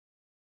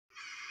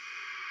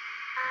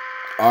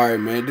Alright,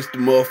 man, this the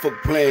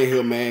motherfucker playing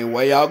here, man.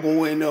 While y'all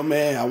go in there,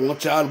 man, I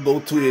want y'all to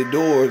go to the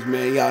doors,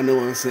 man. Y'all know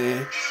what I'm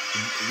saying?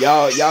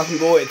 Y'all can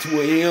go at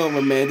 2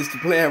 a.m., man. This the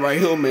plan right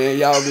here, man.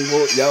 Y'all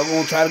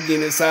gonna try to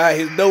get inside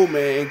his door,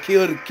 man, and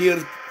kill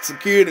the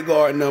security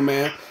guard now,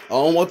 man. I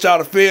don't want y'all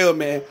to fail,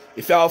 man.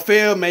 If y'all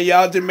fail, man,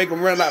 y'all just make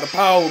them run out of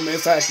power, man,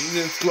 so I can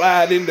just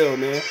slide in there,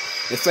 man,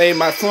 and save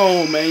my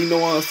phone, man. You know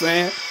what I'm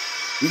saying?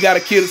 We gotta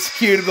kill the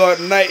security guard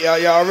tonight, y'all.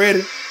 Y'all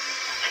ready?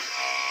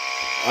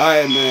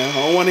 Alright, man.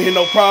 I don't want to hear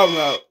no problem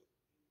out.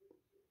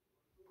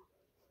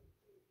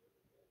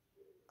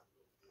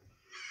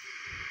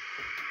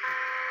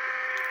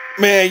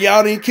 Man,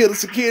 y'all didn't kill the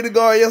security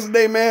guard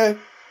yesterday, man.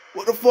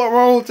 What the fuck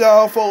wrong with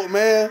y'all folk,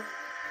 man?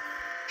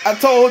 I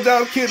told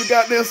y'all to kill the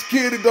goddamn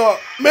security guard.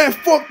 Man,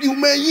 fuck you,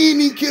 man. You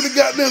ain't even kill the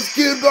goddamn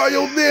security guard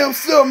your damn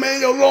self,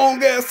 man. Your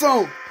long ass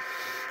on.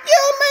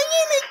 Yeah, man, you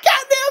ain't even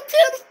goddamn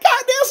kill the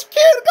goddamn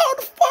security guard. What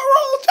the fuck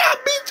wrong with y'all?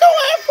 Beat your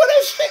ass for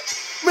that shit.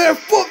 Man,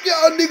 fuck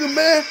y'all nigga,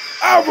 man.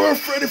 I run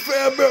Freddy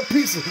Fazbear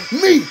Pizza.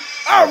 Me,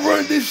 I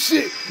run this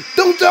shit.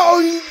 Don't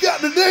y'all even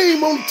got the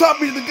name on the top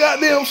of the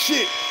goddamn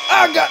shit.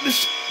 I got the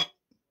shit.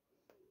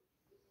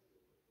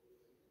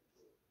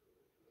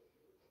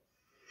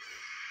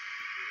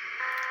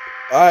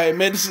 Alright,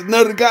 man, this is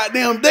another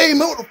goddamn day,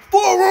 man. What the fuck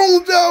wrong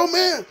with y'all,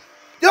 man?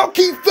 Y'all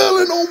keep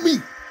failing on me.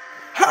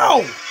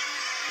 How?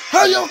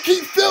 How y'all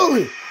keep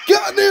failing?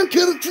 Goddamn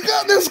kill the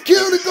goddamn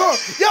security guard.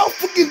 Y'all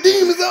fucking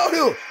demons out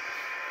here.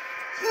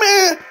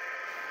 Man.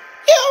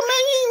 Yeah,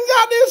 man, you ain't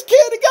got this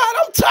security guard.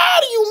 I'm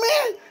tired of you,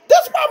 man.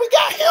 That's why we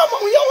got him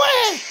on your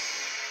ass.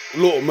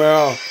 Look,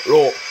 man,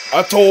 look.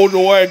 I told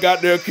your ass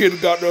goddamn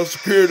kid got that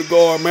security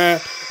guard, man.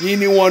 You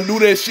ain't even want to do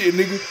that shit,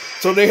 nigga.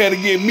 So they had to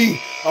get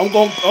me. I'm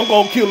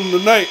gonna kill him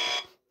tonight.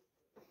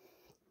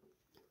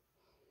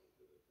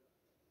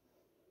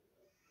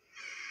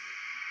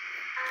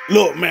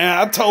 Look, man,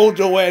 I told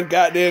your ass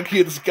goddamn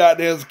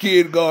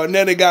security guard.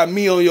 Now they got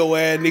me on your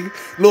ass, nigga.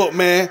 Look,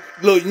 man,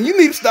 look, you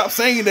need to stop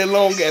singing that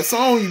long ass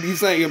song you be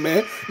singing,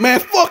 man. Man,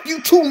 fuck you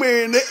too,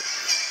 man.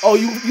 Oh,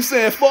 you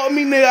saying fuck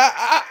me, nigga?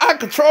 I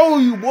control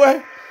you,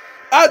 boy.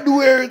 I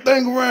do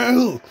everything around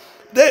here.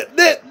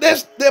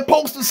 That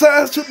poster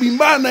sign should be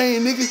my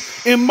name,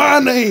 nigga. In my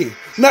name,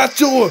 not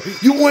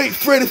yours. You ain't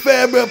Freddy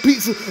Fazbear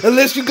Pizza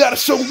unless you gotta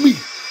show me.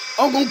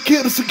 I'm gonna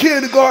kill the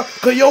security guard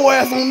cause your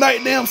ass on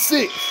night damn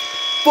 6.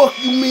 Fuck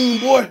you mean,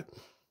 boy.